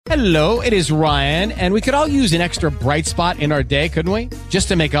Hello, it is Ryan, and we could all use an extra bright spot in our day, couldn't we? Just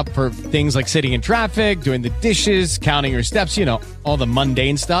to make up for things like sitting in traffic, doing the dishes, counting your steps, you know, all the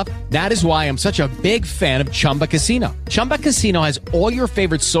mundane stuff. That is why I'm such a big fan of Chumba Casino. Chumba Casino has all your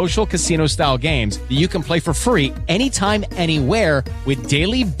favorite social casino-style games that you can play for free anytime, anywhere with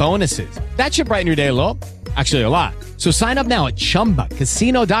daily bonuses. That should brighten your day a little. Actually, a lot. So sign up now at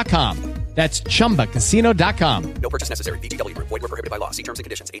ChumbaCasino.com. That's ChumbaCasino.com. No purchase necessary. VGW Group. Void where prohibited by law. See terms and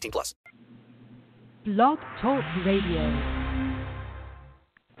conditions. 18+. Blog Talk Radio.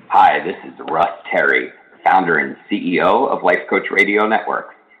 Hi, this is Russ Terry, founder and CEO of Life Coach Radio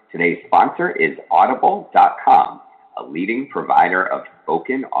Network. Today's sponsor is Audible.com, a leading provider of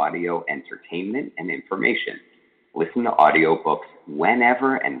spoken audio entertainment and information. Listen to audiobooks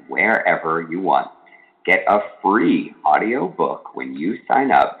whenever and wherever you want. Get a free audiobook when you sign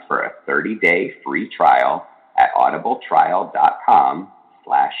up for a 30-day free trial at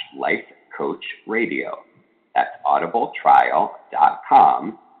audibletrial.com/lifecoachradio. That's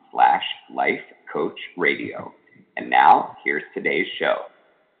audibletrial.com/lifecoachradio. And now, here's today's show.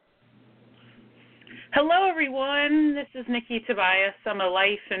 Hello, everyone. This is Nikki Tobias. I'm a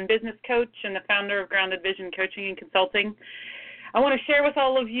life and business coach and the founder of Grounded Vision Coaching and Consulting. I want to share with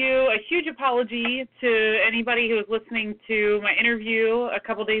all of you a huge apology to anybody who was listening to my interview a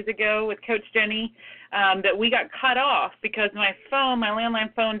couple days ago with Coach Jenny, that we got cut off because my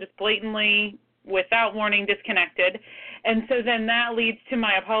landline phone, just blatantly, without warning, disconnected. And so then that leads to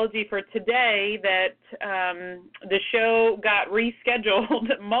my apology for today that the show got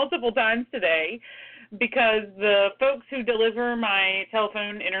rescheduled multiple times today because the folks who deliver my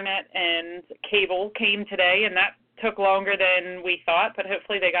telephone, internet, and cable came today, and that took longer than we thought, but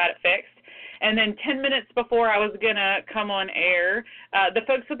hopefully they got it fixed. And then 10 minutes before I was going to come on air, the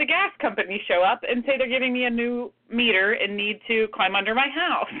folks with the gas company show up and say they're giving me a new meter and need to climb under my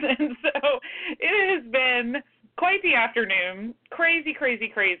house. And so it has been quite the afternoon, crazy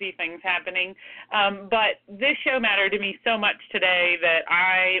things happening. But this show mattered to me so much today that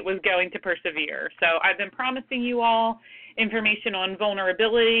I was going to persevere. So I've been promising you all information on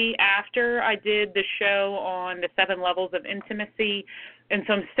vulnerability after I did the show on the 7 levels of intimacy, and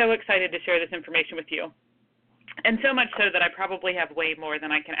so I'm so excited to share this information with you. And so much so that I probably have way more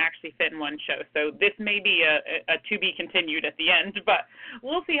than I can actually fit in one show. So this may be a to be continued at the end, but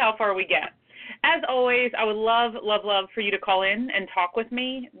we'll see how far we get. As always, I would love for you to call in and talk with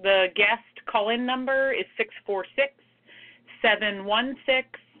me. The guest call-in number is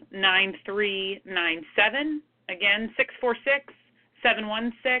 646-716-9397. Again,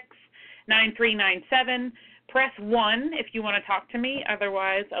 646-716-9397. Press 1 if you want to talk to me.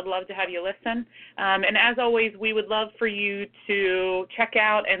 Otherwise, I'd love to have you listen. And as always, we would love for you to check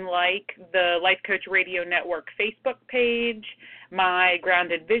out and like the Life Coach Radio Network Facebook page, my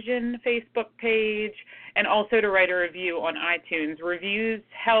Grounded Vision Facebook page, and also to write a review on iTunes. Reviews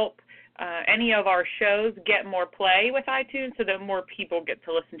help any of our shows get more play with iTunes so that more people get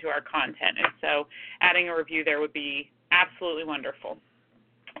to listen to our content. And so adding a review there would be absolutely wonderful.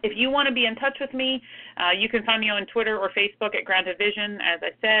 If you want to be in touch with me, you can find me on Twitter or Facebook at Grounded Vision. As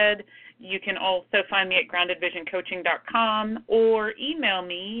I said, you can also find me at groundedvisioncoaching.com or email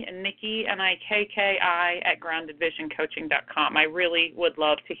me, Nikki, Nikki, at groundedvisioncoaching.com. I really would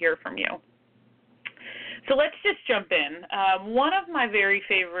love to hear from you. So let's just jump in. One of my very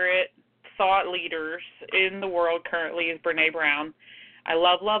favorite thought leaders in the world currently is Brené Brown. I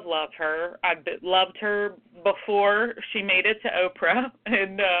love her. I've loved her before she made it to Oprah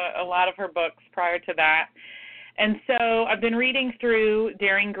and a lot of her books prior to that. And so I've been reading through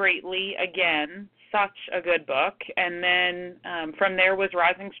Daring Greatly again, such a good book. And then from there was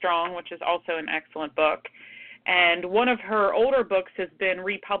Rising Strong, which is also an excellent book. And one of her older books has been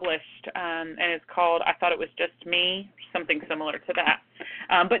republished, and it's called I Thought It Was Just Me, something similar to that.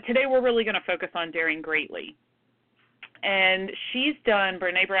 But today we're really going to focus on Daring Greatly. And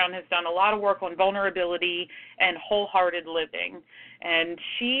Brené Brown has done a lot of work on vulnerability and wholehearted living. And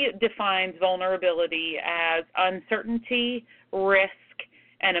she defines vulnerability as uncertainty, risk,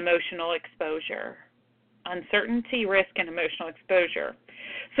 and emotional exposure. Uncertainty, risk, and emotional exposure.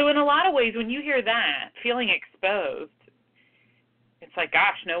 So in a lot of ways, when you hear that, feeling exposed, it's like,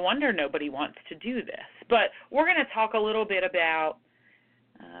 gosh, no wonder nobody wants to do this. But we're going to talk a little bit about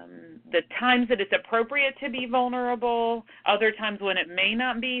the times that it's appropriate to be vulnerable, other times when it may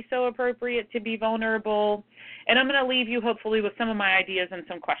not be so appropriate to be vulnerable. And I'm going to leave you hopefully with some of my ideas and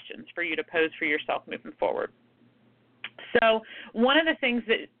some questions for you to pose for yourself moving forward. So one of the things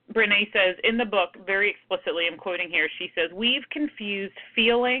that Brené says in the book very explicitly, I'm quoting here, she says, "We've confused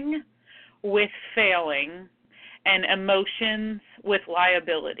feeling with failing and emotions with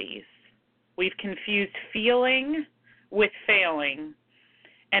liabilities. We've confused feeling with failing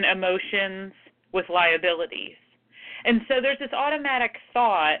and emotions with liabilities. And so there's this automatic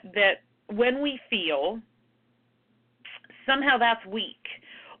thought that when we feel, somehow that's weak.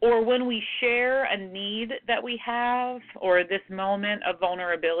 Or when we share a need that we have or this moment of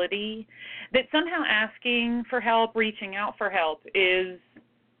vulnerability, that somehow asking for help, reaching out for help is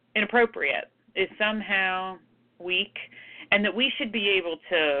inappropriate, is somehow weak, and that we should be able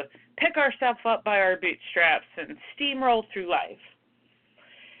to pick ourselves up by our bootstraps and steamroll through life.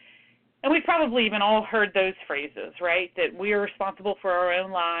 And we've probably even all heard those phrases, right? That we are responsible for our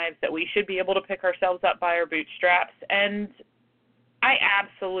own lives, that we should be able to pick ourselves up by our bootstraps. And I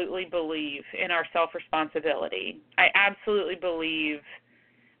absolutely believe in our self-responsibility. I absolutely believe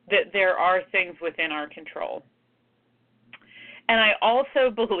that there are things within our control. And I also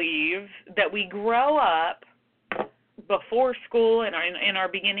believe that we grow up before school and in our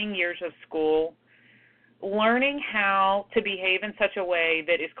beginning years of school, learning how to behave in such a way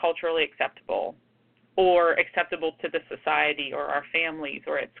that is culturally acceptable or acceptable to the society or our families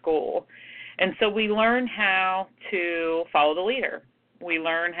or at school. And so we learn how to follow the leader. We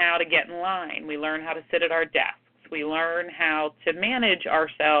learn how to get in line. We learn how to sit at our desks. We learn how to manage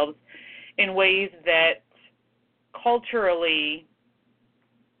ourselves in ways that culturally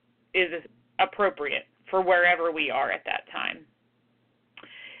is appropriate for wherever we are at that time.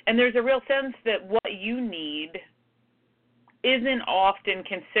 And there's a real sense that what you need isn't often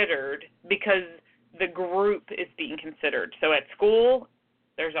considered because the group is being considered. So at school,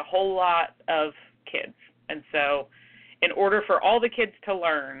 there's a whole lot of kids. And so in order for all the kids to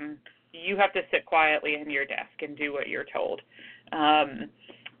learn, you have to sit quietly in your desk and do what you're told.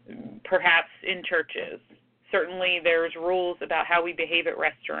 Perhaps in churches. Certainly there's rules about how we behave at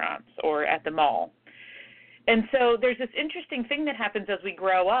restaurants or at the mall. And so there's this interesting thing that happens as we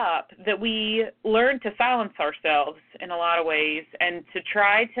grow up, that we learn to silence ourselves in a lot of ways and to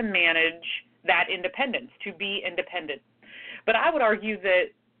try to manage that independence, to be independent. But I would argue that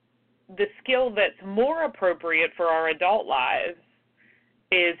the skill that's more appropriate for our adult lives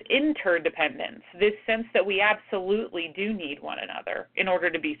is interdependence, this sense that we absolutely do need one another in order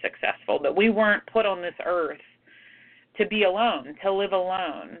to be successful, that we weren't put on this earth to be alone, to live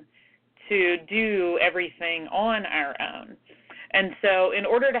alone, to do everything on our own. And so in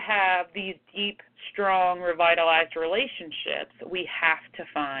order to have these deep, strong, revitalized relationships, we have to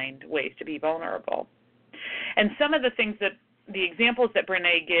find ways to be vulnerable. And some of the things that the examples that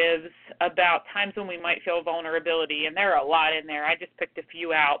Brene gives about times when we might feel vulnerability, and there are a lot in there, I just picked a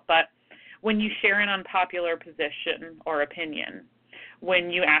few out, but when you share an unpopular position or opinion,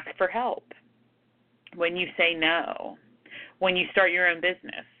 when you ask for help, when you say no, when you start your own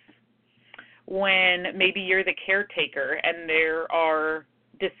business, when maybe you're the caretaker and there are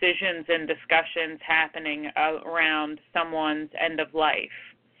decisions and discussions happening around someone's end of life,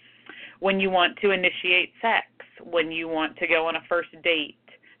 when you want to initiate sex, when you want to go on a first date,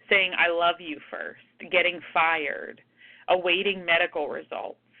 saying I love you first, getting fired, awaiting medical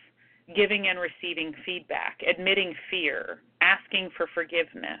results, giving and receiving feedback, admitting fear, asking for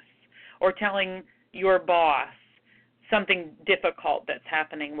forgiveness, or telling your boss something difficult that's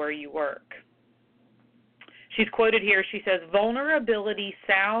happening where you work. She's quoted here, she says, vulnerability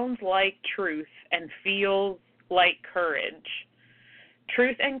sounds like truth and feels like courage.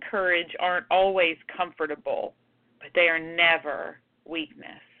 Truth and courage aren't always comfortable, but they are never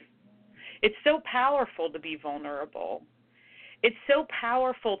weakness. It's so powerful to be vulnerable. It's so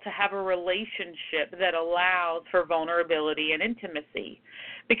powerful to have a relationship that allows for vulnerability and intimacy,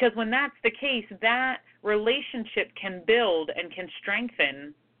 because when that's the case, that relationship can build and can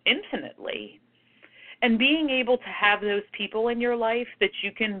strengthen infinitely. And being able to have those people in your life that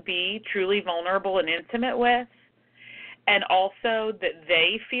you can be truly vulnerable and intimate with, and also that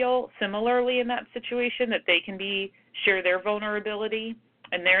they feel similarly in that situation, that they can share their vulnerability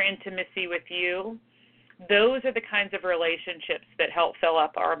and their intimacy with you, those are the kinds of relationships that help fill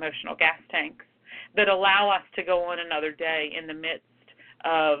up our emotional gas tanks, that allow us to go on another day in the midst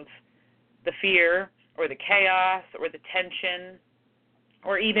of the fear or the chaos or the tension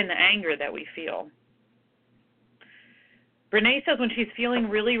or even the anger that we feel. Brene says when she's feeling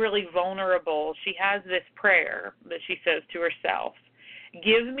really, really vulnerable, she has this prayer that she says to herself,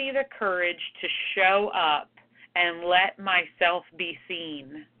 give me the courage to show up and let myself be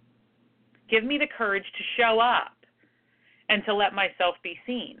seen. Give me the courage to show up and to let myself be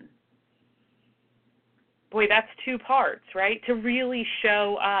seen. Boy, that's two parts, right? To really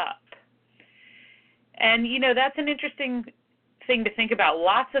show up. And, that's an interesting thing to think about.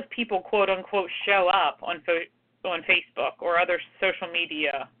 Lots of people, quote unquote, show up on on Facebook or other social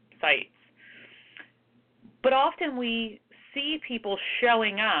media sites. But often we see people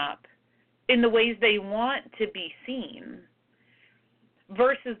showing up in the ways they want to be seen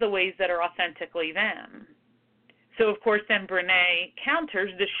versus the ways that are authentically them. So, of course, then Brene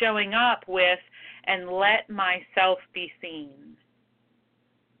counters the showing up with, and let myself be seen.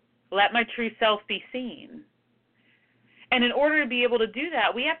 Let my true self be seen. And in order to be able to do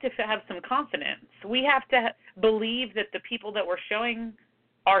that, we have to have some confidence. We have to believe that the people that we're showing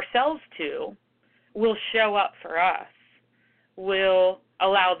ourselves to will show up for us, will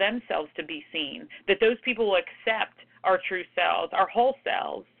allow themselves to be seen, that those people will accept our true selves, our whole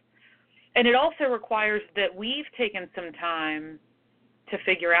selves. And it also requires that we've taken some time to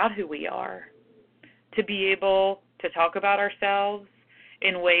figure out who we are, to be able to talk about ourselves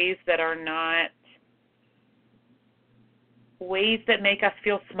in ways that are not ways that make us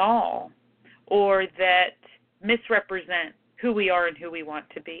feel small or that misrepresent who we are and who we want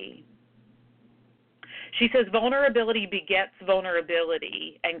to be. She says vulnerability begets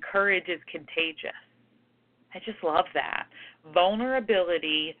vulnerability and courage is contagious. I just love that.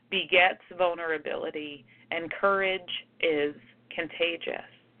 Vulnerability begets vulnerability and courage is contagious.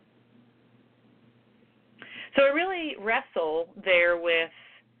 So I really wrestle there with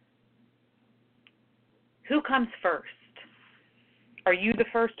who comes first. Are you the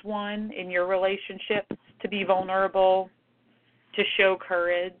first one in your relationships to be vulnerable, to show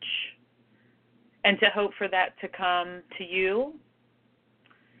courage, and to hope for that to come to you?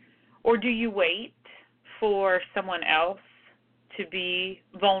 Or do you wait for someone else to be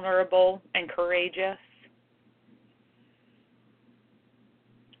vulnerable and courageous?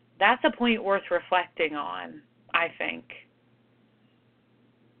 That's a point worth reflecting on, I think.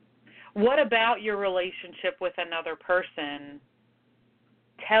 What about your relationship with another person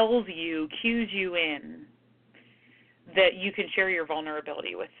tells you, cues you in that you can share your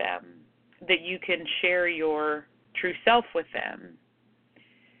vulnerability with them, that you can share your true self with them?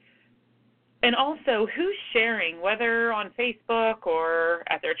 And also, who's sharing, whether on Facebook or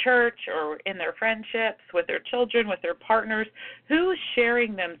at their church or in their friendships, with their children, with their partners, who's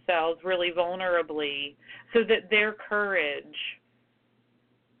sharing themselves really vulnerably so that their courage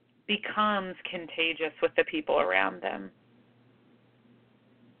becomes contagious with the people around them?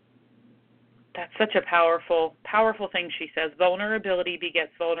 That's such a powerful, powerful thing, she says. Vulnerability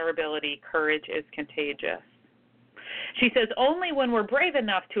begets vulnerability. Courage is contagious. She says, only when we're brave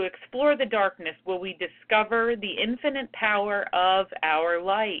enough to explore the darkness will we discover the infinite power of our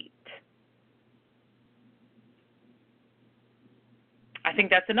light. I think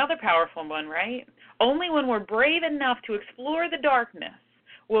that's another powerful one, right? Only when we're brave enough to explore the darkness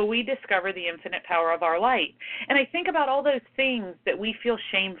will we discover the infinite power of our light. And I think about all those things that we feel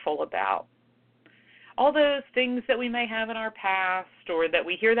shameful about. All those things that we may have in our past, or that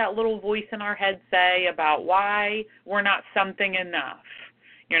we hear that little voice in our head say about why we're not something enough.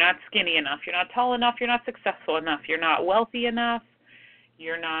 You're not skinny enough. You're not tall enough. You're not successful enough. You're not wealthy enough.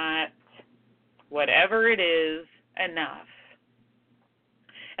 You're not whatever it is enough.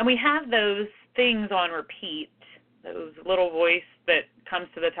 And we have those things on repeat, those little voice that comes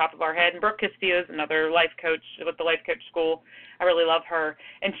to the top of our head. And Brooke Castillo is another life coach with the Life Coach School. I really love her.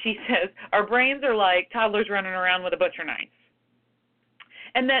 And she says, our brains are like toddlers running around with a butcher knife.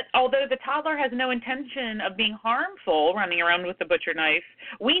 And that although the toddler has no intention of being harmful running around with the butcher knife,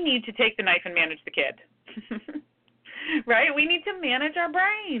 we need to take the knife and manage the kid. Right? We need to manage our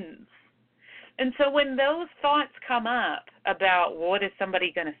brains. And so when those thoughts come up about what is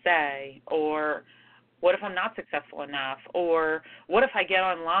somebody going to say, or what if I'm not successful enough? Or what if I get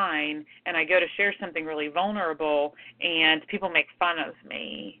online and I go to share something really vulnerable and people make fun of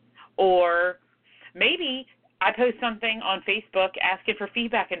me? Or maybe I post something on Facebook asking for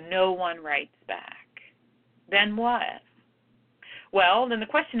feedback and no one writes back. Then what? Well, then the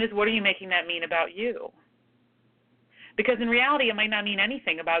question is, what are you making that mean about you? Because in reality, it might not mean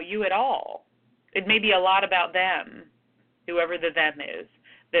anything about you at all. It may be a lot about them, whoever the them is.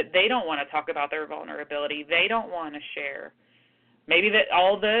 That they don't want to talk about their vulnerability. They don't want to share. Maybe that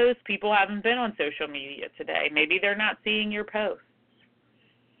all those people haven't been on social media today. Maybe they're not seeing your posts.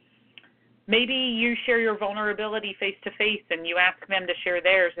 Maybe you share your vulnerability face-to-face and you ask them to share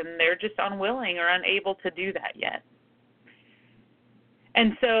theirs and they're just unwilling or unable to do that yet.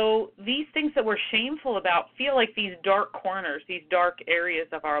 And so these things that we're shameful about feel like these dark corners, these dark areas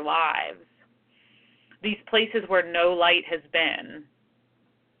of our lives, these places where no light has been.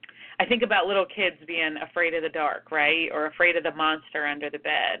 I think about little kids being afraid of the dark, right, or afraid of the monster under the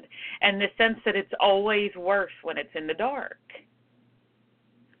bed, and the sense that it's always worse when it's in the dark.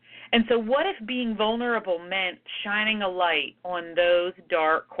 And so what if being vulnerable meant shining a light on those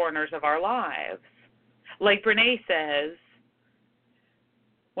dark corners of our lives? Like Brene says,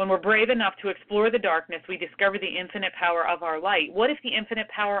 when we're brave enough to explore the darkness, we discover the infinite power of our light. What if the infinite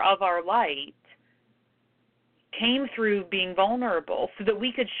power of our light came through being vulnerable so that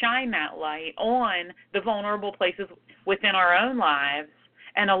we could shine that light on the vulnerable places within our own lives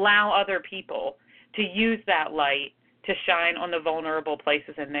and allow other people to use that light to shine on the vulnerable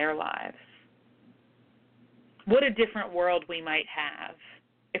places in their lives? What a different world we might have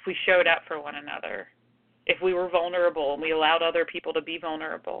if we showed up for one another, if we were vulnerable and we allowed other people to be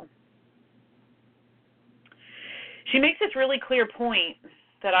vulnerable. She makes this really clear point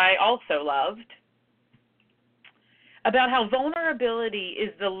that I also loved about how vulnerability is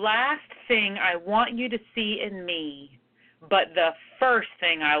the last thing I want you to see in me, but the first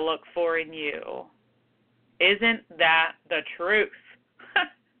thing I look for in you. Isn't that the truth?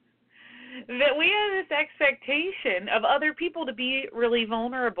 That we have this expectation of other people to be really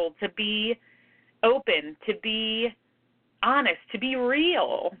vulnerable, to be open, to be honest, to be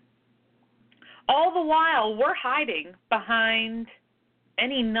real. All the while, we're hiding behind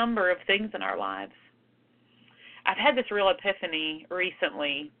any number of things in our lives. I've had this real epiphany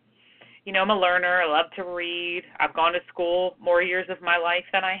recently. You know, I'm a learner. I love to read. I've gone to school more years of my life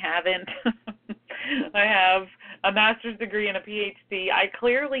than I haven't. I have a master's degree and a PhD. I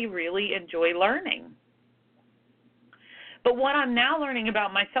clearly really enjoy learning. But what I'm now learning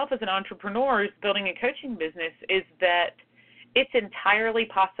about myself as an entrepreneur who's building a coaching business is that it's entirely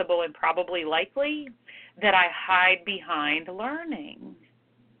possible and probably likely that I hide behind learning.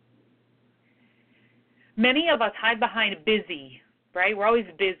 Many of us hide behind busy, right? We're always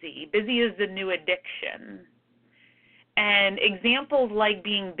busy. Busy is the new addiction. And examples like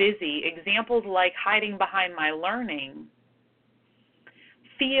being busy, examples like hiding behind my learning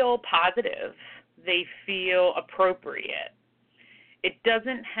feel positive. They feel appropriate. It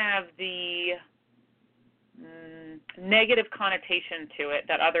doesn't have the negative connotation to it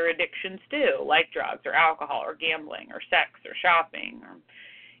that other addictions do, like drugs or alcohol or gambling or sex or shopping or,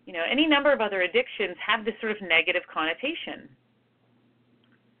 you know, any number of other addictions have this sort of negative connotation.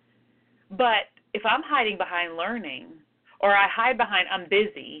 But if I'm hiding behind learning, or I hide behind I'm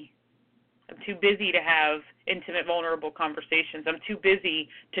busy, I'm too busy to have intimate, vulnerable conversations, I'm too busy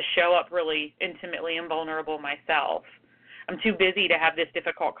to show up really intimately and vulnerable myself, I'm too busy to have this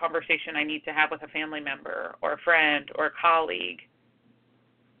difficult conversation I need to have with a family member or a friend or a colleague.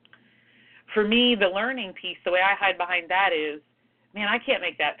 For me, the learning piece, the way I hide behind that is, man, I can't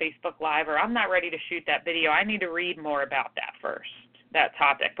make that Facebook Live, or I'm not ready to shoot that video. I need to read more about that first, that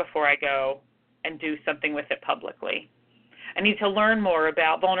topic, before I go and do something with it publicly. I need to learn more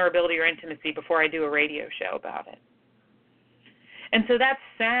about vulnerability or intimacy before I do a radio show about it. And so that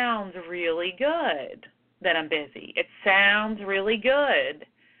sounds really good that I'm busy. It sounds really good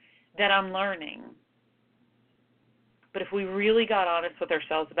that I'm learning. But if we really got honest with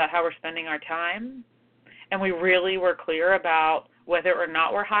ourselves about how we're spending our time, and we really were clear about whether or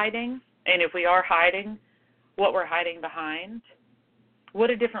not we're hiding, and if we are hiding, what we're hiding behind, what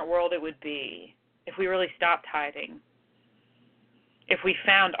a different world it would be if we really stopped hiding, if we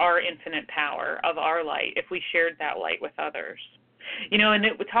found our infinite power of our light, if we shared that light with others. You know, and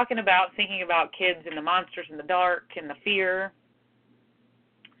we're talking about thinking about kids and the monsters in the dark and the fear.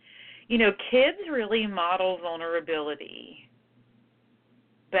 You know, kids really model vulnerability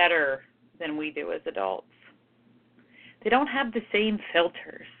better than we do as adults. They don't have the same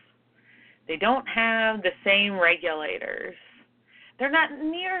filters. They don't have the same regulators. They're not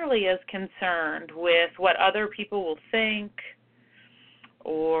nearly as concerned with what other people will think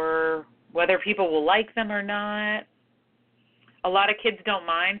or whether people will like them or not. A lot of kids don't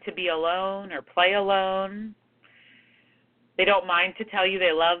mind to be alone or play alone. They don't mind to tell you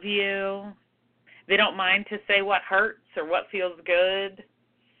they love you. They don't mind to say what hurts or what feels good.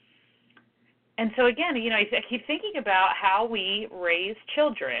 And so again, you know, I keep thinking about how we raise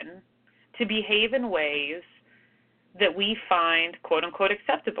children to behave in ways that we find, quote unquote,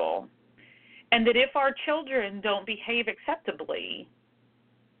 acceptable. And that if our children don't behave acceptably,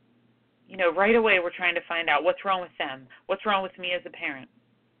 you know, right away we're trying to find out what's wrong with them, what's wrong with me as a parent.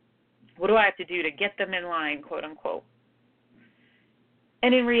 What do I have to do to get them in line, quote unquote?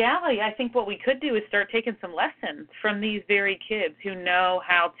 And in reality, I think what we could do is start taking some lessons from these very kids who know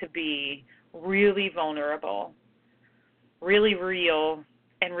how to be really vulnerable, really real,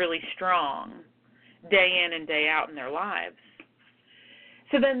 and really strong day in and day out in their lives.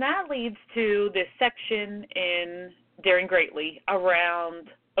 So then that leads to this section in Daring Greatly around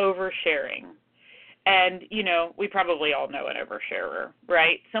oversharing And, we probably all know an oversharer,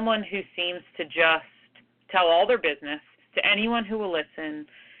 right? Someone who seems to just tell all their business to anyone who will listen,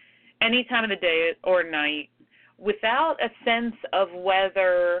 any time of the day or night, without a sense of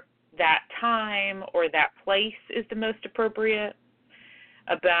whether that time or that place is the most appropriate,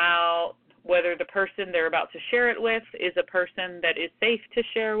 about whether the person they're about to share it with is a person that is safe to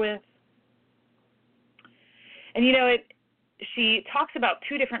share with. And, she talks about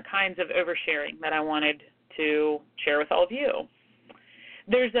two different kinds of oversharing that I wanted to share with all of you.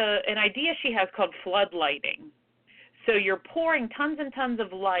 There's an idea she has called floodlighting. So you're pouring tons and tons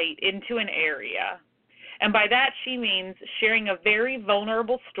of light into an area. And by that, she means sharing a very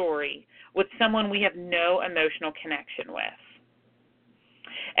vulnerable story with someone we have no emotional connection with.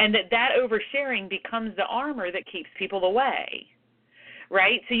 And that oversharing becomes the armor that keeps people away,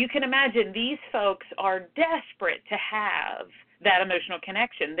 right? So you can imagine these folks are desperate to have that emotional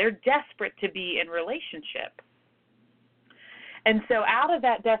connection. They're desperate to be in relationship. And so out of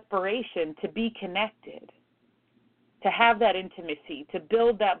that desperation to be connected, to have that intimacy, to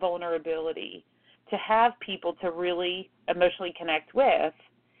build that vulnerability, to have people to really emotionally connect with,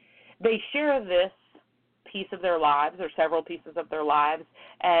 they share this piece of their lives or several pieces of their lives,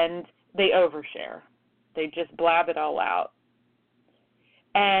 and they overshare. They just blab it all out.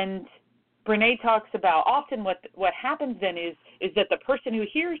 And Brene talks about often what happens then is that the person who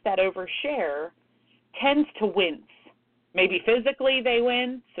hears that overshare tends to wince. Maybe physically they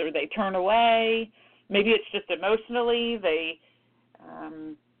wince or they turn away. Maybe it's just emotionally they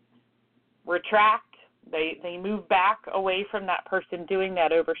retract. They move back away from that person doing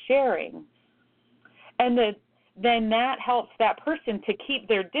that oversharing. And then that helps that person to keep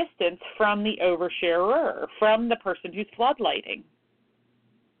their distance from the oversharer, from the person who's floodlighting.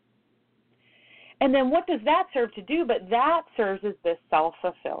 And then what does that serve to do? But that serves as this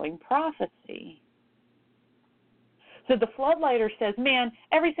self-fulfilling prophecy. So the floodlighter says, man,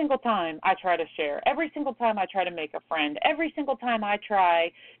 every single time I try to share, every single time I try to make a friend, every single time I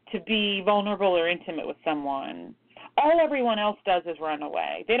try to be vulnerable or intimate with someone, all everyone else does is run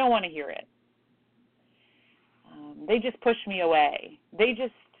away. They don't want to hear it. They just push me away. They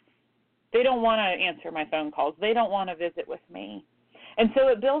don't want to answer my phone calls. They don't want to visit with me. And so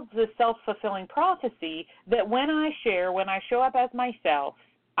it builds this self-fulfilling prophecy that when I share, when I show up as myself,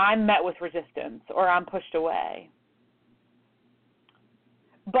 I'm met with resistance or I'm pushed away.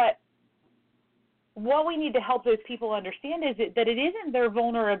 But what we need to help those people understand is that it isn't their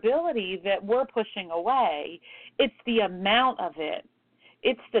vulnerability that we're pushing away. It's the amount of it.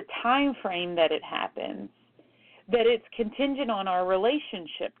 It's the time frame that it happens, that it's contingent on our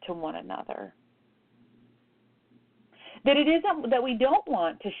relationship to one another. That it isn't that we don't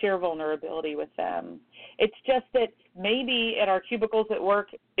want to share vulnerability with them. It's just that maybe at our cubicles at work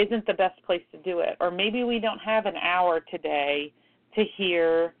isn't the best place to do it. Or maybe we don't have an hour today to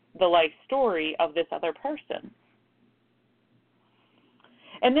hear the life story of this other person.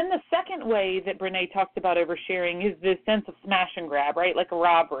 And then the second way that Brene talks about oversharing is this sense of smash and grab, right? Like a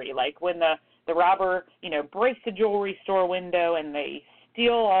robbery, like when the robber, breaks the jewelry store window and they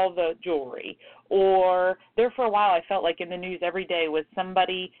steal all the jewelry. Or there for a while I felt like in the news every day was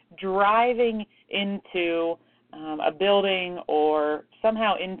somebody driving into a building or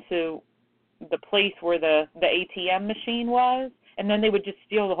somehow into the place where the ATM machine was, and then they would just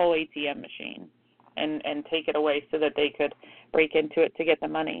steal the whole ATM machine and take it away so that they could break into it to get the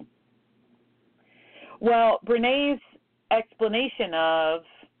money. Well, Brene's explanation of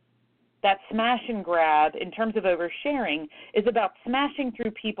that smash and grab in terms of oversharing is about smashing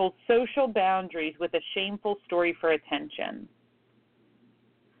through people's social boundaries with a shameful story for attention.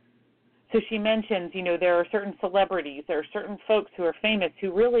 So she mentions, there are certain celebrities, there are certain folks who are famous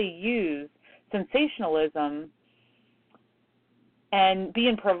who really use sensationalism and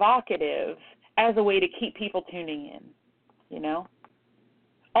being provocative as a way to keep people tuning in,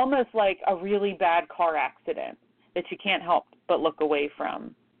 Almost like a really bad car accident that you can't help but look away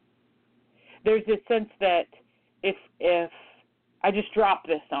from. There's this sense that if I just drop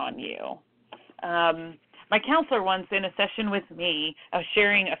this on you. My counselor once in a session with me, I was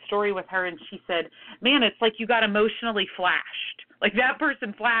sharing a story with her, and she said, man, it's like you got emotionally flashed. Like that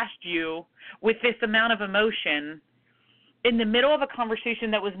person flashed you with this amount of emotion in the middle of a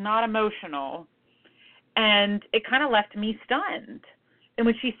conversation that was not emotional, and it kind of left me stunned. And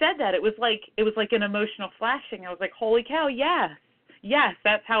when she said that, it was like an emotional flashing. I was like, holy cow, yes,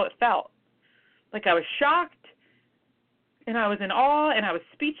 that's how it felt. Like I was shocked, and I was in awe, and I was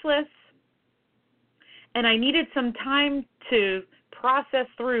speechless, and I needed some time to process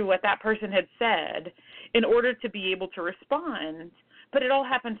through what that person had said in order to be able to respond. But it all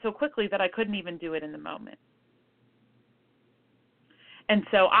happened so quickly that I couldn't even do it in the moment. And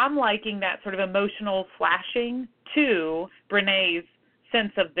so I'm liking that sort of emotional flashing to Brené's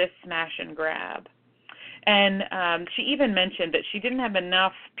sense of this smash and grab. And she even mentioned that she didn't have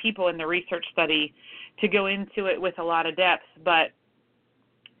enough people in the research study to go into it with a lot of depth, but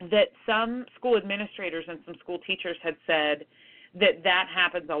that some school administrators and some school teachers had said that that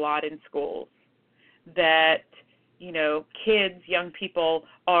happens a lot in schools, that, you know, kids, young people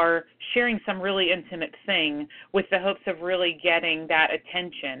are sharing some really intimate thing with the hopes of really getting that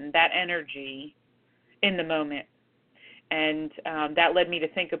attention, that energy in the moment. And that led me to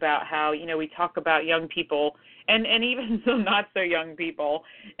think about how, you know, we talk about young people and even some not so young people,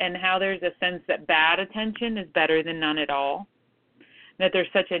 and how there's a sense that bad attention is better than none at all, that there's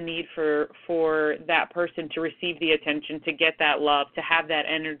such a need for that person to receive the attention, to get that love, to have that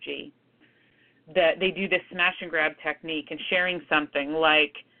energy, that they do this smash and grab technique and sharing something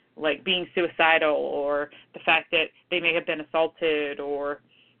like being suicidal, or the fact that they may have been assaulted, or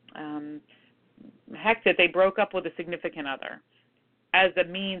heck, that they broke up with a significant other, as a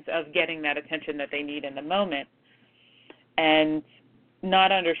means of getting that attention that they need in the moment, and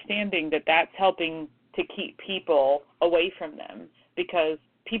not understanding that that's helping to keep people away from them, because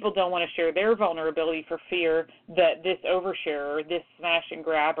people don't want to share their vulnerability for fear that this oversharer, this smash and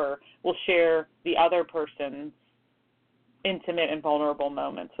grabber, will share the other person's intimate and vulnerable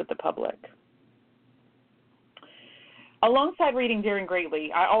moments with the public. Alongside reading Daring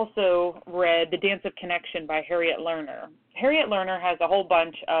Greatly, I also read The Dance of Connection by Harriet Lerner. Harriet Lerner has a whole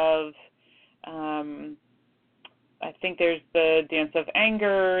bunch of, I think there's The Dance of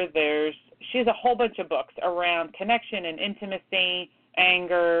Anger, she has a whole bunch of books around connection and intimacy,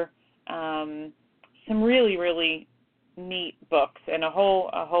 anger, some really, really neat books, and a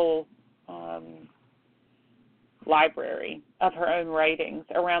whole library of her own writings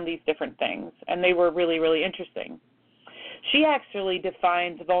around these different things, and they were really, really interesting. She actually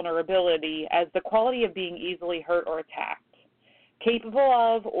defines vulnerability as the quality of being easily hurt or attacked, capable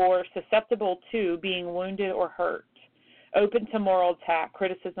of or susceptible to being wounded or hurt, open to moral attack,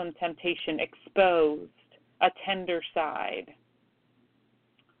 criticism, temptation, exposed, a tender side.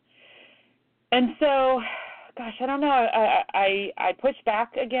 And so, gosh, I don't know, I push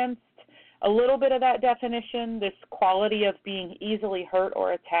back against a little bit of that definition, this quality of being easily hurt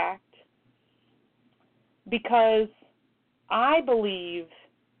or attacked, because I believe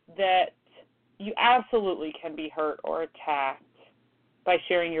that you absolutely can be hurt or attacked by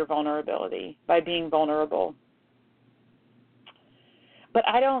sharing your vulnerability, by being vulnerable. But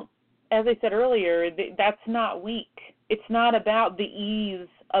I don't, as I said earlier, that's not weak. It's not about the ease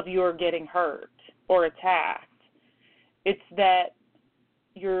of your getting hurt or attacked. It's that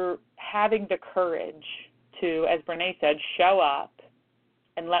you're having the courage to, as Brené said, show up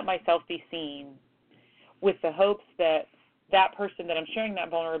and let myself be seen, with the hopes that that person that I'm sharing that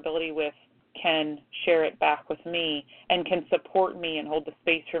vulnerability with can share it back with me and can support me and hold the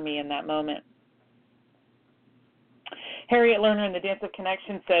space for me in that moment. Harriet Lerner in The Dance of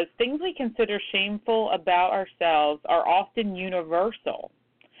Connection says, things we consider shameful about ourselves are often universal,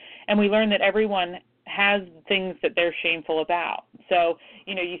 and we learn that everyone has things that they're shameful about. So,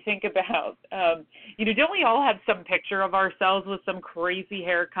 you think about, don't we all have some picture of ourselves with some crazy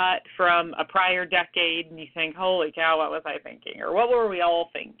haircut from a prior decade, and you think, holy cow, what was I thinking? Or what were we all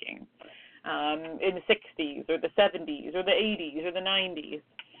thinking in the 60s or the 70s or the 80s or the 90s?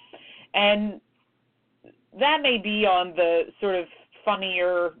 And that may be on the sort of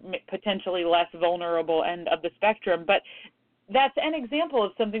funnier, potentially less vulnerable end of the spectrum, but that's an example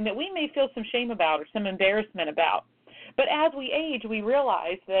of something that we may feel some shame about or some embarrassment about. But as we age, we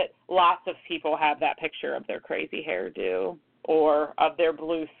realize that lots of people have that picture of their crazy hairdo, or of their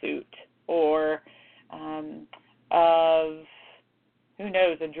blue suit, or of, who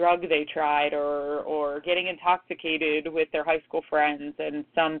knows, a drug they tried, or getting intoxicated with their high school friends and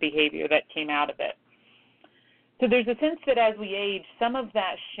some behavior that came out of it. So there's a sense that as we age, some of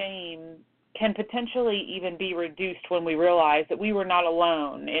that shame can potentially even be reduced when we realize that we were not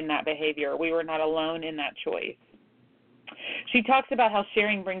alone in that behavior. We were not alone in that choice. She talks about how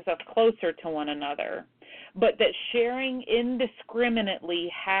sharing brings us closer to one another, but that sharing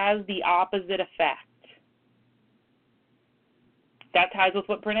indiscriminately has the opposite effect. That ties with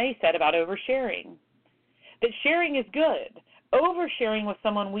what Brené said about oversharing, that sharing is good. Oversharing with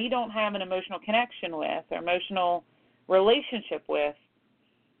someone we don't have an emotional connection with or emotional relationship with,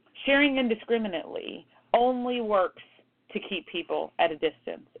 sharing indiscriminately only works to keep people at a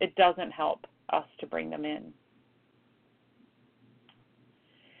distance. It doesn't help us to bring them in.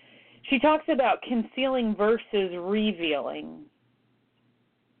 She talks about concealing versus revealing.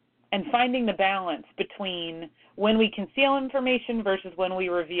 and finding the balance between when we conceal information versus when we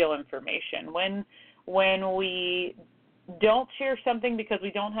reveal information, when we don't share something because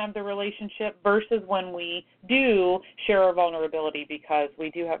we don't have the relationship versus when we do share our vulnerability because we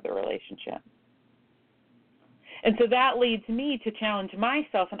do have the relationship. And so that leads me to challenge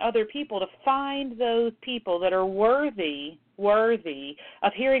myself and other people to find those people that are worthy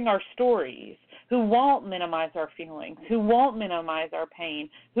of hearing our stories, who won't minimize our feelings, who won't minimize our pain,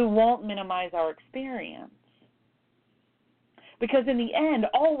 who won't minimize our experience. Because in the end,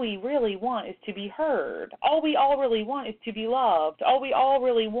 all we really want is to be heard. All we all really want is to be loved. All we all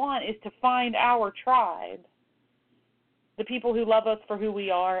really want is to find our tribe. The people who love us for who we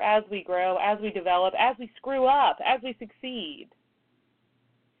are as we grow, as we develop, as we screw up, as we succeed.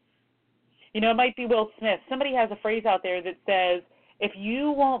 You know, it might be Will Smith. Somebody has a phrase out there that says, if you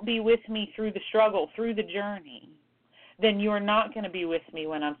won't be with me through the struggle, through the journey, then you're not going to be with me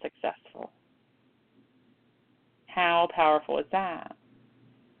when I'm successful. How powerful is that?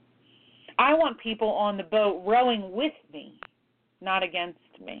 I want people on the boat rowing with me, not against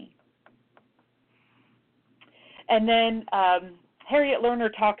me. And then Harriet Lerner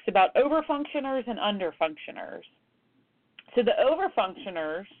talks about overfunctioners and underfunctioners. So the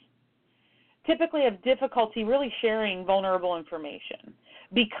overfunctioners typically have difficulty really sharing vulnerable information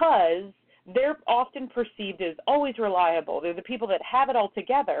because they're often perceived as always reliable. They're the people that have it all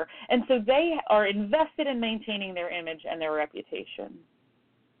together, and so they are invested in maintaining their image and their reputation.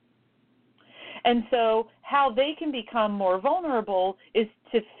 And so how they can become more vulnerable is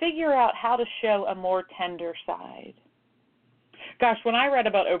to figure out how to show a more tender side. Gosh, when I read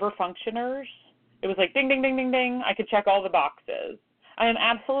about overfunctioners, it was like ding, ding, ding, ding, ding. I could check all the boxes. I am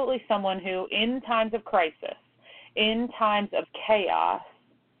absolutely someone who, in times of crisis, in times of chaos,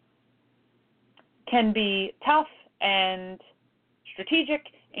 can be tough and strategic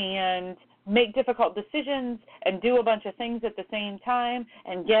and make difficult decisions and do a bunch of things at the same time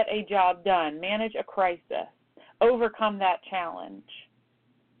and get a job done, manage a crisis, overcome that challenge.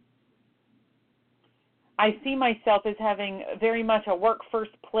 I see myself as having very much a work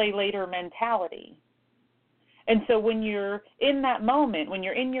first, play later mentality. And so when you're in that moment, when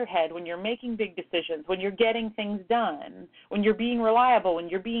you're in your head, when you're making big decisions, when you're getting things done, when you're being reliable, when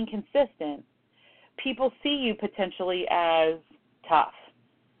you're being consistent, people see you potentially as tough,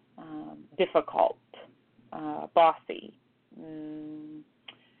 difficult, bossy,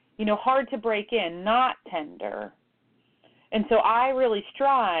 hard to break in, not tender. And so I really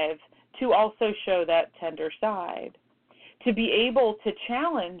strive to also show that tender side, to be able to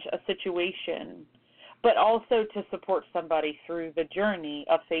challenge a situation, but also to support somebody through the journey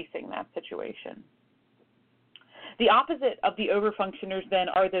of facing that situation. The opposite of the overfunctioners then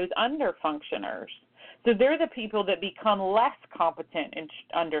are those underfunctioners. So they're the people that become less competent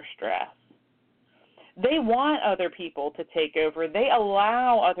under stress. They want other people to take over. They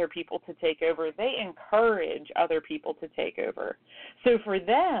allow other people to take over. They encourage other people to take over. So for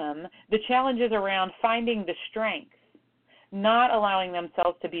them, the challenge is around finding the strength, not allowing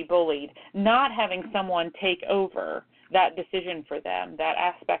themselves to be bullied, not having someone take over that decision for them, that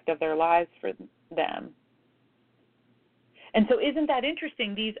aspect of their lives for them. And so isn't that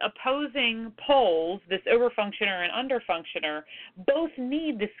interesting? These opposing poles, this overfunctioner and underfunctioner, both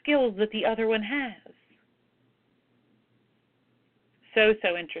need the skills that the other one has. So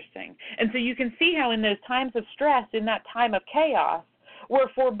interesting. And so you can see how in those times of stress, in that time of chaos, where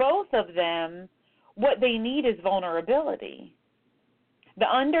for both of them, what they need is vulnerability. The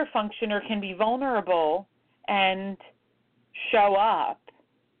underfunctioner can be vulnerable and show up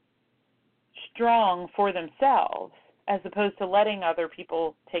strong for themselves, as opposed to letting other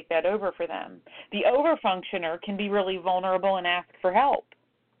people take that over for them. The overfunctioner can be really vulnerable and ask for help.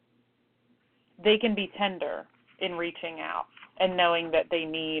 They can be tender in reaching out and knowing that they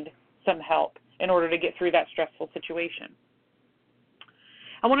need some help in order to get through that stressful situation.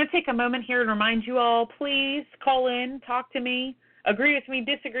 I want to take a moment here and remind you all, please call in, talk to me, agree with me,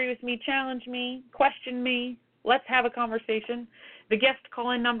 disagree with me, challenge me, question me. Let's have a conversation. The guest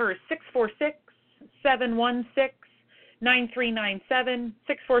call-in number is 646-716-9397,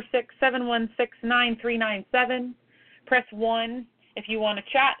 646-716-9397. Press 1 if you want to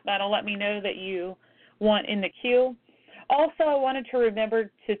chat. That'll let me know that you want in the queue. Also, I wanted to remember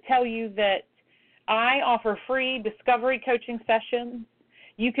to tell you that I offer free discovery coaching sessions.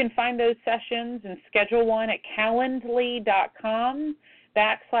 You can find those sessions and schedule one at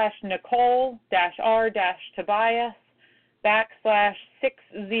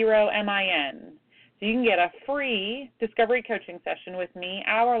calendly.com/Nicole-R-Tobias/60MIN. So you can get a free discovery coaching session with me,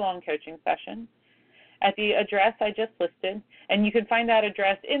 hour-long coaching session. at the address I just listed, and you can find that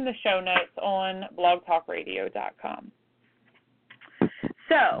address in the show notes on blogtalkradio.com.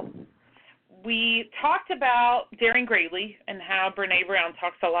 So, we talked about daring greatly and how Brene Brown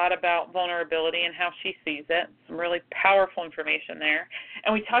talks a lot about vulnerability and how she sees it. Some really powerful information there.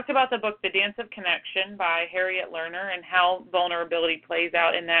 And we talked about the book, The Dance of Connection by Harriet Lerner, and how vulnerability plays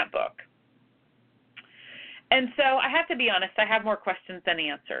out in that book. And so I have to be honest, I have more questions than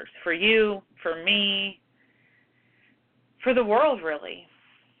answers for you, for me, for the world, really.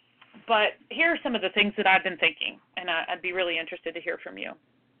 But here are some of the things that I've been thinking, and I'd be really interested to hear from you.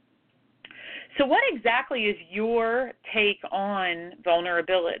 So what exactly is your take on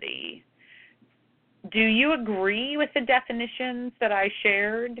vulnerability? Do you agree with the definitions that I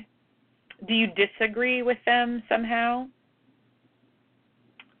shared? Do you disagree with them somehow?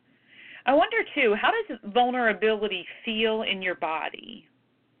 I wonder, too, how does vulnerability feel in your body?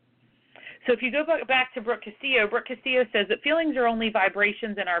 So if you go back to Brooke Castillo says that feelings are only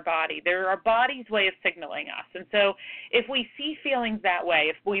vibrations in our body. They're our body's way of signaling us. And so if we see feelings that way,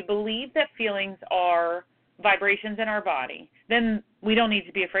 if we believe that feelings are vibrations in our body, then we don't need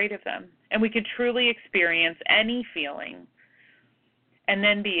to be afraid of them. And we could truly experience any feeling and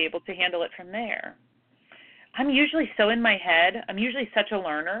then be able to handle it from there. I'm usually so in my head. I'm usually such a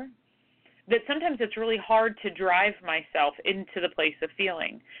learner that sometimes it's really hard to drive myself into the place of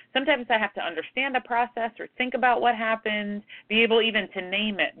feeling. Sometimes I have to understand a process or think about what happened, be able even to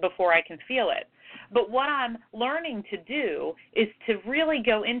name it before I can feel it. But what I'm learning to do is to really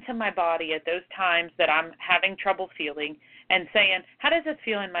go into my body at those times that I'm having trouble feeling and saying, how does this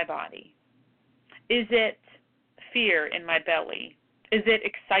feel in my body? Is it fear in my belly? Is it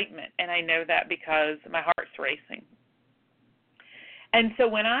excitement? And I know that because my heart's racing. And so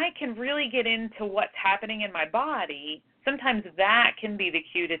when I can really get into what's happening in my body, sometimes that can be the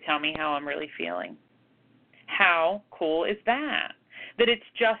cue to tell me how I'm really feeling. How cool is that? That it's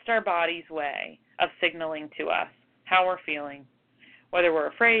just our body's way of signaling to us how we're feeling, whether we're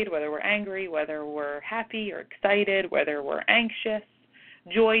afraid, whether we're angry, whether we're happy or excited, whether we're anxious,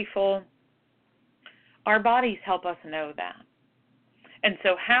 joyful. Our bodies help us know that. And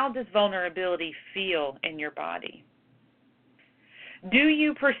so how does vulnerability feel in your body? Do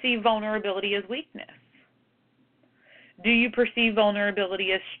you perceive vulnerability as weakness? Do you perceive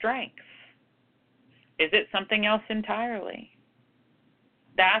vulnerability as strength? Is it something else entirely?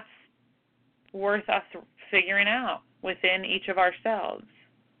 That's worth us figuring out within each of ourselves.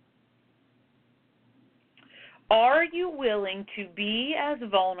 Are you willing to be as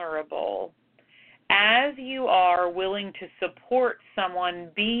vulnerable as you are willing to support someone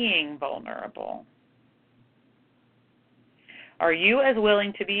being vulnerable? Are you as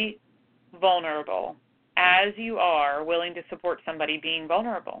willing to be vulnerable as you are willing to support somebody being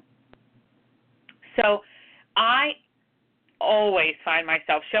vulnerable? So I always find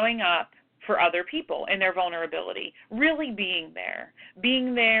myself showing up for other people in their vulnerability, really being there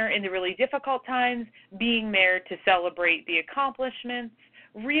in the really difficult times, being there to celebrate the accomplishments,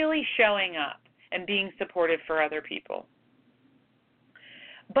 really showing up and being supportive for other people.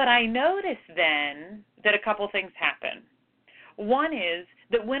 But I notice then that a couple things happen. One is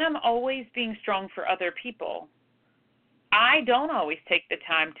that when I'm always being strong for other people, I don't always take the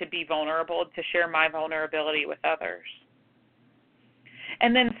time to be vulnerable, to share my vulnerability with others.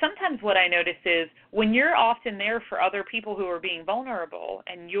 And then sometimes what I notice is when you're often there for other people who are being vulnerable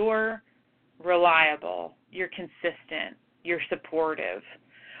and you're reliable, you're consistent, you're supportive,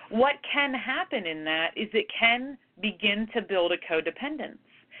 what can happen in that is it can begin to build a codependence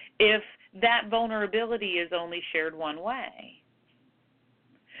if that vulnerability is only shared one way.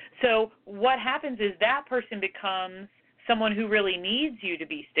 So what happens is that person becomes someone who really needs you to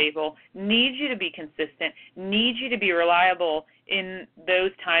be stable, needs you to be consistent, needs you to be reliable in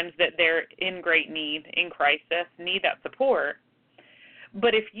those times that they're in great need, in crisis, need that support.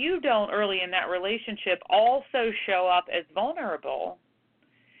 But if you don't early in that relationship also show up as vulnerable,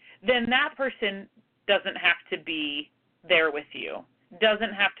 then that person doesn't have to be there with you,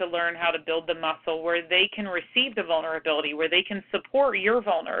 doesn't have to learn how to build the muscle where they can receive the vulnerability, where they can support your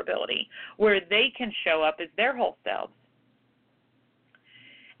vulnerability, where they can show up as their whole selves.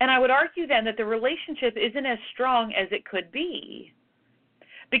 And I would argue then that the relationship isn't as strong as it could be.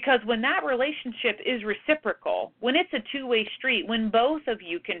 Because when that relationship is reciprocal, when it's a two-way street, when both of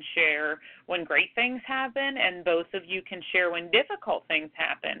you can share when great things happen and both of you can share when difficult things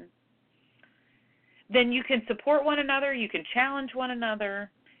happen, then you can support one another, you can challenge one another,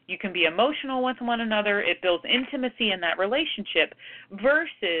 you can be emotional with one another. It builds intimacy in that relationship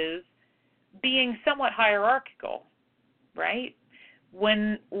versus being somewhat hierarchical, right?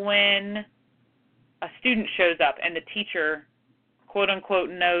 When a student shows up and the teacher, quote unquote,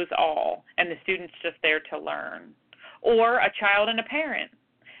 knows all and the student's just there to learn. Or a child and a parent,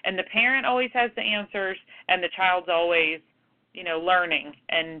 and the parent always has the answers and the child's always, learning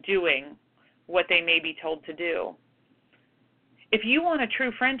and doing what they may be told to do. If you want a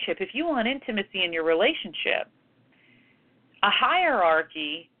true friendship, if you want intimacy in your relationship, a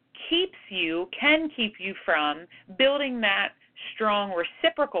hierarchy can keep you from building that strong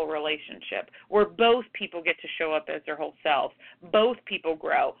reciprocal relationship where both people get to show up as their whole selves, both people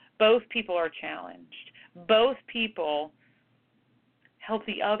grow, both people are challenged, both people help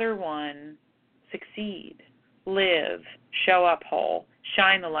the other one succeed, live, show up whole,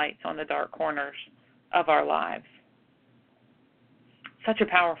 shine the lights on the dark corners of our lives. Such a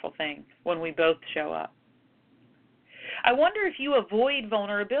powerful thing when we both show up. I wonder if you avoid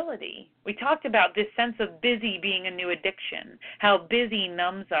vulnerability. We talked about this sense of busy being a new addiction, how busy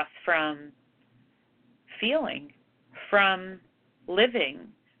numbs us from feeling, from living,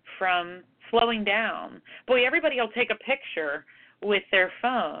 from slowing down. Boy, everybody will take a picture with their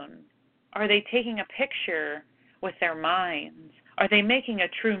phone. Are they taking a picture with their minds? Are they making a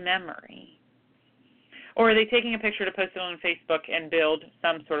true memory? Or are they taking a picture to post it on Facebook and build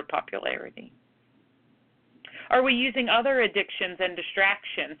some sort of popularity? Are we using other addictions and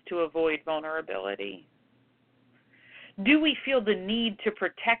distractions to avoid vulnerability? Do we feel the need to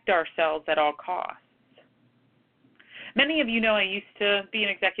protect ourselves at all costs? Many of you know I used to be an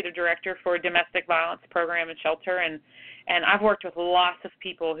executive director for a domestic violence program and shelter, and I've worked with lots of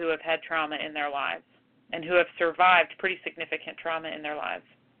people who have had trauma in their lives and who have survived pretty significant trauma in their lives.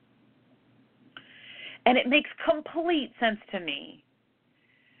 And it makes complete sense to me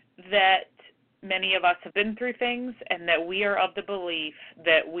that many of us have been through things and that we are of the belief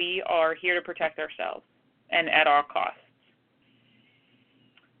that we are here to protect ourselves and at all costs.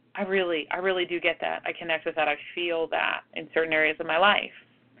 I really do get that. I connect with that. I feel that in certain areas of my life.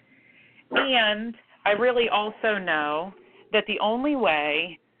 And I really also know that the only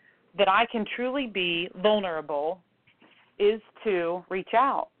way that I can truly be vulnerable is to reach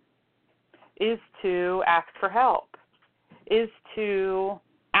out, is to ask for help, is to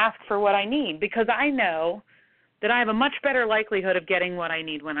ask for what I need, because I know that I have a much better likelihood of getting what I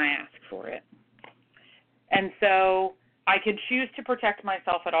need when I ask for it. And so I can choose to protect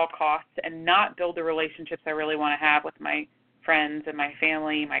myself at all costs and not build the relationships I really want to have with my friends and my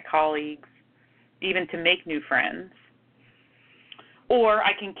family, my colleagues, even to make new friends. Or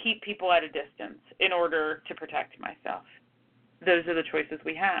I can keep people at a distance in order to protect myself. Those are the choices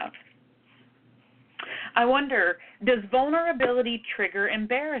we have. I wonder, does vulnerability trigger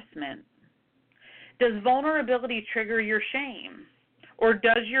embarrassment? Does vulnerability trigger your shame? Or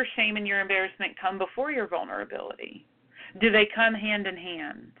does your shame and your embarrassment come before your vulnerability? Do they come hand in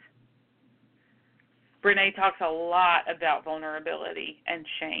hand? Brene talks a lot about vulnerability and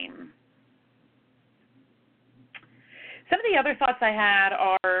shame. Some of the other thoughts I had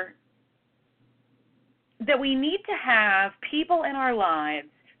are that we need to have people in our lives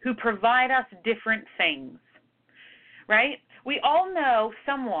who provide us different things, right? We all know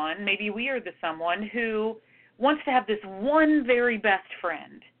someone, maybe we are the someone, who wants to have this one very best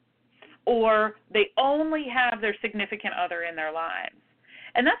friend, or they only have their significant other in their lives.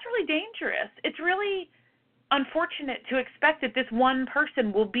 And that's really dangerous. It's really unfortunate to expect that this one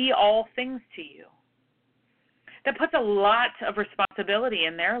person will be all things to you. That puts a lot of responsibility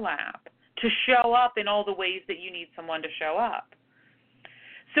in their lap to show up in all the ways that you need someone to show up.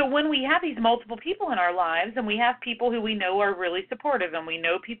 So when we have these multiple people in our lives, and we have people who we know are really supportive, and we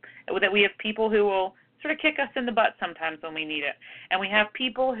know that we have people who will sort of kick us in the butt sometimes when we need it, and we have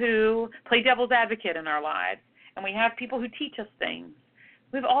people who play devil's advocate in our lives, and we have people who teach us things.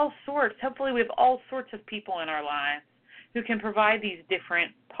 We have all sorts, hopefully we have all sorts of people in our lives who can provide these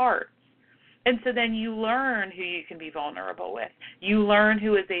different parts. And so then you learn who you can be vulnerable with. You learn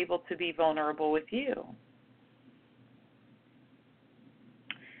who is able to be vulnerable with you.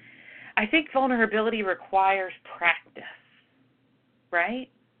 I think vulnerability requires practice, right?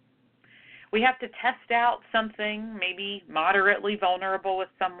 We have to test out something, maybe moderately vulnerable with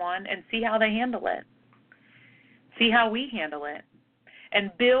someone, and see how they handle it. See how we handle it.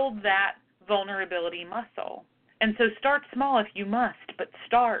 And build that vulnerability muscle. And so start small if you must, but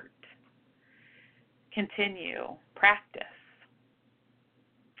start. Continue. Practice.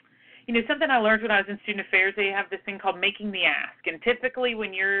 You know, something I learned when I was in student affairs, they have this thing called making the ask. And typically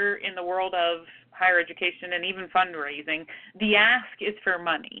when you're in the world of higher education and even fundraising, the ask is for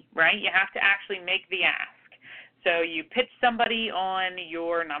money, right? You have to actually make the ask. So you pitch somebody on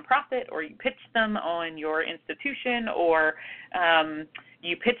your nonprofit, or you pitch them on your institution, or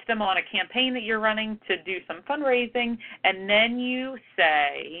You pitch them on a campaign that you're running to do some fundraising, and then you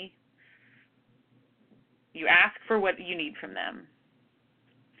say, you ask for what you need from them.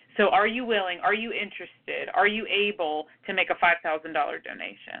 So are you willing, are you interested, are you able to make a $5,000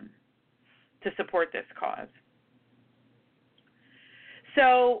 donation to support this cause?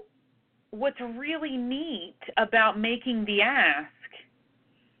 So what's really neat about making the ask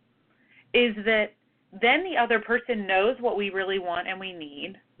is that then the other person knows what we really want and we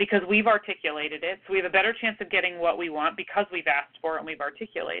need because we've articulated it. So we have a better chance of getting what we want because we've asked for it and we've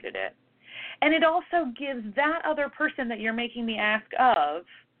articulated it. And it also gives that other person that you're making the ask of,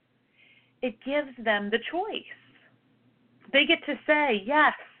 it gives them the choice. They get to say,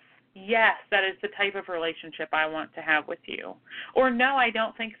 yes, that is the type of relationship I want to have with you. Or no, I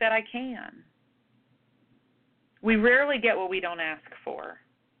don't think that I can. We rarely get what we don't ask for.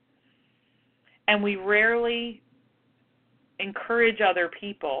 And we rarely encourage other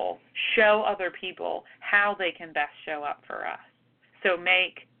people, show other people how they can best show up for us. So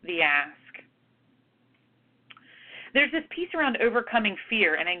make the ask. There's this piece around overcoming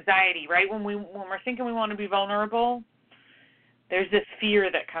fear and anxiety, right? When we're thinking we want to be vulnerable, there's this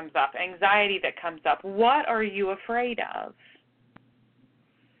fear that comes up, anxiety that comes up. What are you afraid of?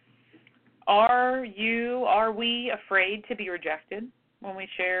 Are we afraid to be rejected when we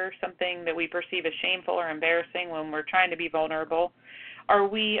share something that we perceive as shameful or embarrassing when we're trying to be vulnerable? Are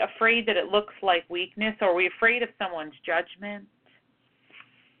we afraid that it looks like weakness? Are we afraid of someone's judgment?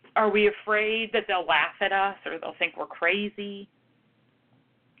 Are we afraid that they'll laugh at us or they'll think we're crazy?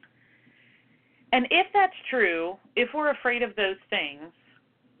 And if that's true, if we're afraid of those things,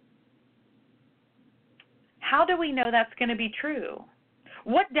 how do we know that's going to be true?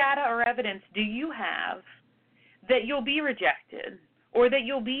 What data or evidence do you have that you'll be rejected or that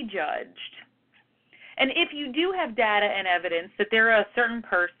you'll be judged? And if you do have data and evidence that there's a certain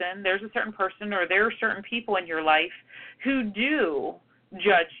person or there are certain people in your life who do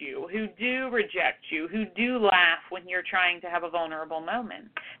judge you, who do reject you, who do laugh when you're trying to have a vulnerable moment,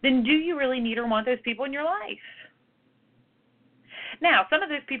 then do you really need or want those people in your life? Now, some of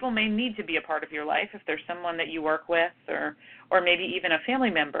those people may need to be a part of your life if there's someone that you work with or maybe even a family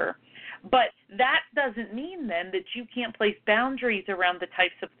member. But that doesn't mean then that you can't place boundaries around the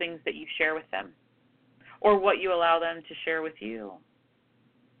types of things that you share with them or what you allow them to share with you.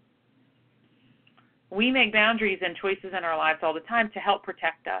 We make boundaries and choices in our lives all the time to help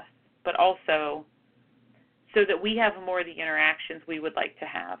protect us, but also so that we have more of the interactions we would like to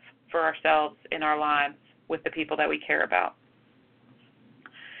have for ourselves in our lives with the people that we care about.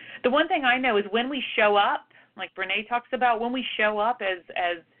 The one thing I know is when we show up, like Brene talks about, when we show up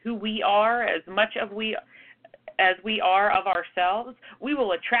as who we are, as much of as we are of ourselves, we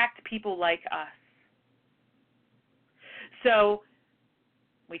will attract people like us. So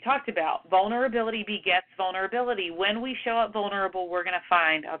we talked about vulnerability begets vulnerability. When we show up vulnerable, we're going to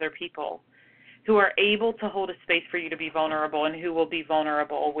find other people who are able to hold a space for you to be vulnerable and who will be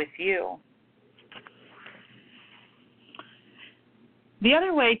vulnerable with you. The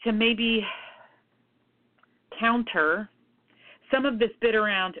other way to maybe counter some of this bit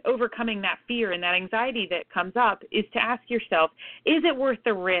around overcoming that fear and that anxiety that comes up is to ask yourself, is it worth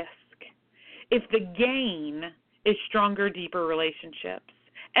the risk if the gain is stronger, deeper relationships?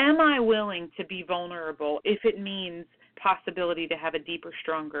 Am I willing to be vulnerable if it means possibility to have a deeper,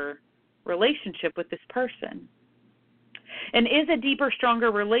 stronger relationship with this person? And is a deeper, stronger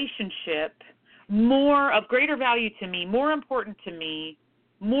relationship more of greater value to me, more important to me,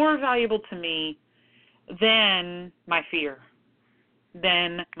 more valuable to me than my fear,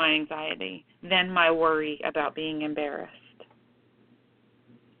 than my anxiety, than my worry about being embarrassed?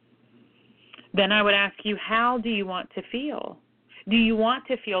 Then I would ask you, how do you want to feel? Do you want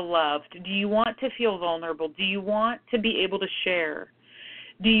to feel loved? Do you want to feel vulnerable? Do you want to be able to share?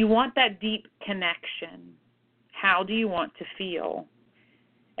 Do you want that deep connection? How do you want to feel?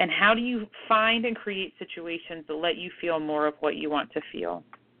 And how do you find and create situations that let you feel more of what you want to feel?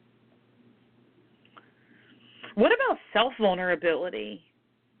 What about self-vulnerability?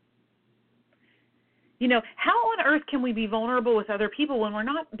 You know, how on earth can we be vulnerable with other people when we're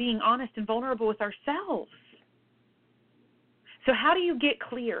not being honest and vulnerable with ourselves? So how do you get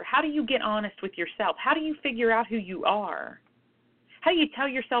clear? How do you get honest with yourself? How do you figure out who you are? How do you tell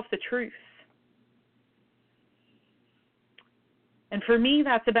yourself the truth? And for me,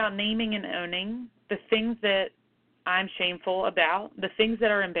 that's about naming and owning the things that I'm shameful about, the things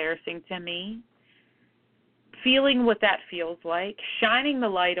that are embarrassing to me, feeling what that feels like, shining the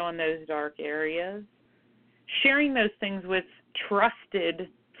light on those dark areas, sharing those things with trusted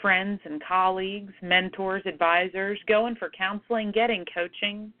friends and colleagues, mentors, advisors, going for counseling, getting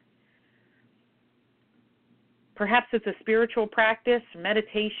coaching. Perhaps it's a spiritual practice,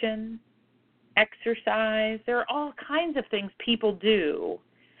 meditation, exercise. There are all kinds of things people do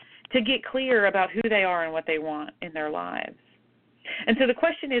to get clear about who they are and what they want in their lives. And so the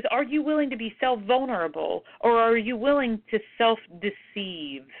question is, are you willing to be self-vulnerable, or are you willing to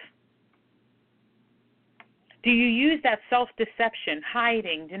self-deceive? Do you use that self-deception,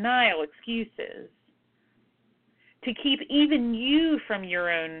 hiding, denial, excuses to keep even you from your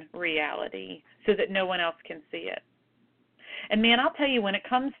own reality so that no one else can see it? And man, I'll tell you, when it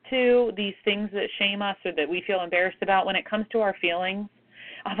comes to these things that shame us or that we feel embarrassed about, when it comes to our feelings,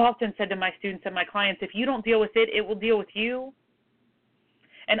 I've often said to my students and my clients, if you don't deal with it, it will deal with you.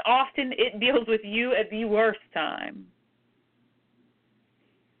 And often it deals with you at the worst time.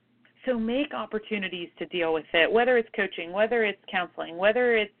 So make opportunities to deal with it, whether it's coaching, whether it's counseling,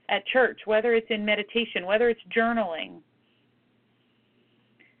 whether it's at church, whether it's in meditation, whether it's journaling.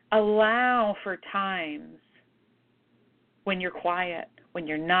 Allow for times when you're quiet, when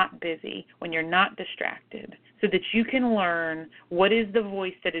you're not busy, when you're not distracted, so that you can learn what is the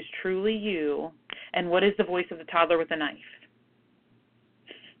voice that is truly you and what is the voice of the toddler with a knife.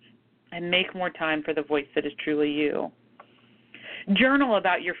 And make more time for the voice that is truly you. Journal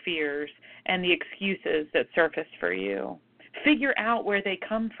about your fears and the excuses that surface for you. Figure out where they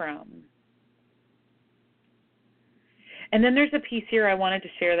come from. And then there's a piece here I wanted to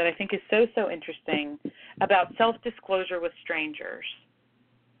share that I think is so interesting about self-disclosure with strangers.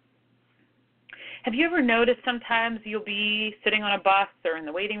 Have you ever noticed sometimes you'll be sitting on a bus or in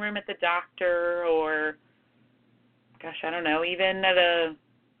the waiting room at the doctor or, even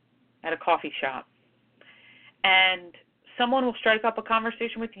at a coffee shop, and someone will strike up a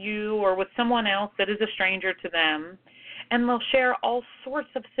conversation with you or with someone else that is a stranger to them, and they'll share all sorts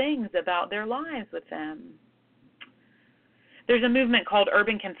of things about their lives with them. There's a movement called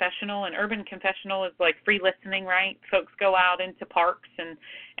Urban Confessional, and Urban Confessional is like free listening, right? Folks go out into parks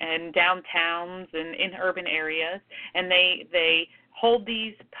and downtowns and in urban areas, and they hold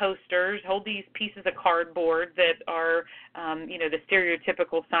these posters, hold these pieces of cardboard that are, the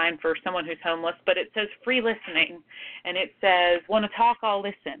stereotypical sign for someone who's homeless, but it says free listening, and it says, want to talk, I'll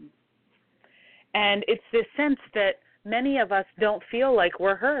listen. And it's this sense that many of us don't feel like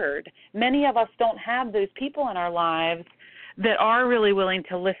we're heard. Many of us don't have those people in our lives that are really willing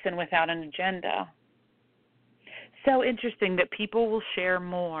to listen without an agenda. So interesting that people will share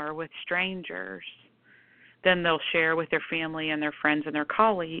more with strangers than they'll share with their family and their friends and their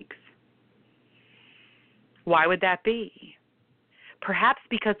colleagues. Why would that be? Perhaps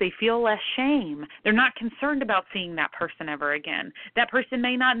because they feel less shame. They're not concerned about seeing that person ever again. That person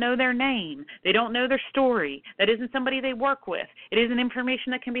may not know their name. They don't know their story. That isn't somebody they work with. It isn't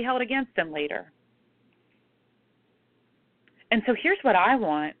information that can be held against them later. And so here's what I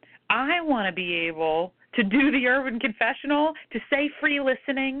want. I want to be able to do the Urban Confessional, to say free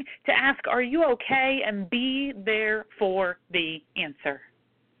listening, to ask, are you okay, and be there for the answer.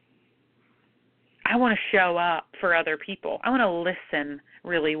 I want to show up for other people. I want to listen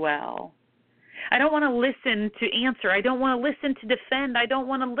really well. I don't want to listen to answer. I don't want to listen to defend. I don't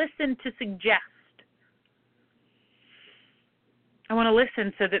want to listen to suggest. I want to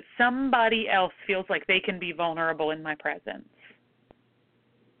listen so that somebody else feels like they can be vulnerable in my presence.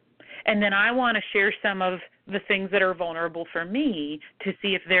 And then I want to share some of the things that are vulnerable for me to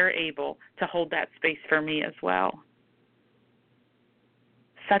see if they're able to hold that space for me as well.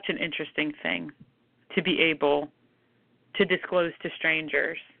 Such an interesting thing to be able to disclose to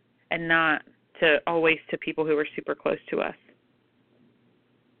strangers and not to always to people who are super close to us.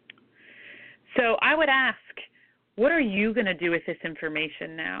 So I would ask, what are you going to do with this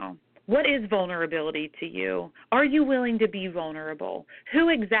information now? What is vulnerability to you? Are you willing to be vulnerable? Who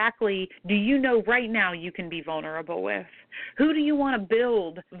exactly do you know right now you can be vulnerable with? Who do you want to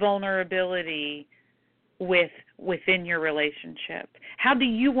build vulnerability with within your relationship? How do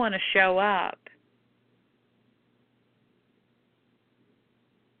you want to show up?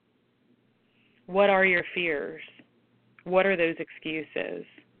 What are your fears? What are those excuses?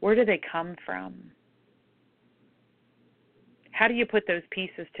 Where do they come from? How do you put those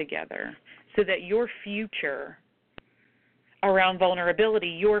pieces together so that your future around vulnerability,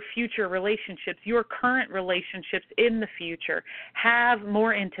 your future relationships, your current relationships in the future have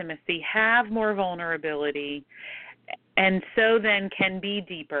more intimacy, have more vulnerability, and so then can be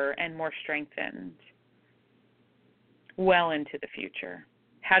deeper and more strengthened well into the future?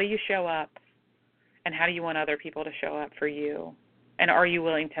 How do you show up, and how do you want other people to show up for you? And are you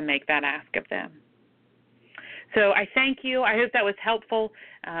willing to make that ask of them? So I thank you. I hope that was helpful.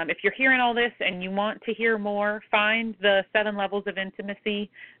 If you're hearing all this and you want to hear more, find the 7 Levels of Intimacy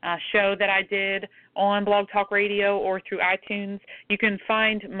show that I did on Blog Talk Radio or through iTunes. You can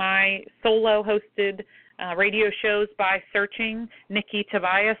find my solo-hosted radio shows by searching Nikki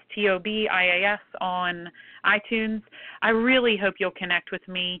Tobias, Tobias, on iTunes. I really hope you'll connect with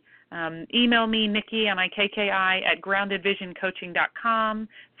me. Email me, Nikki, Nikki, at groundedvisioncoaching.com.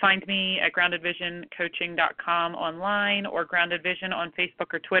 Find me at groundedvisioncoaching.com online or Grounded Vision on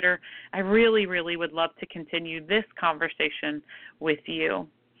Facebook or Twitter. I really, really would love to continue this conversation with you.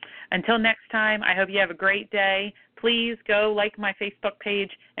 Until next time, I hope you have a great day. Please go like my Facebook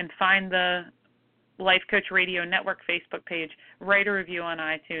page and find the Life Coach Radio Network Facebook page. Write a review on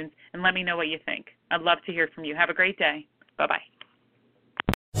iTunes and let me know what you think. I'd love to hear from you. Have a great day. Bye-bye.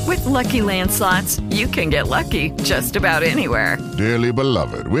 With Lucky Land Slots, you can get lucky just about anywhere. Dearly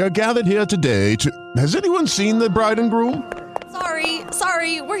beloved, we are gathered here today to... Has anyone seen the bride and groom?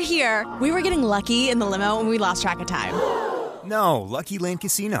 Sorry, we're here. We were getting lucky in the limo and we lost track of time. No, Lucky Land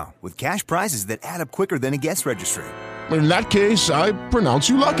Casino, with cash prizes that add up quicker than a guest registry. In that case, I pronounce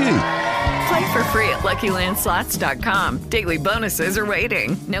you lucky. Play for free at LuckyLandSlots.com. Daily bonuses are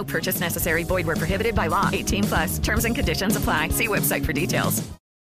waiting. No purchase necessary. Void where prohibited by law. 18+. Terms and conditions apply. See website for details.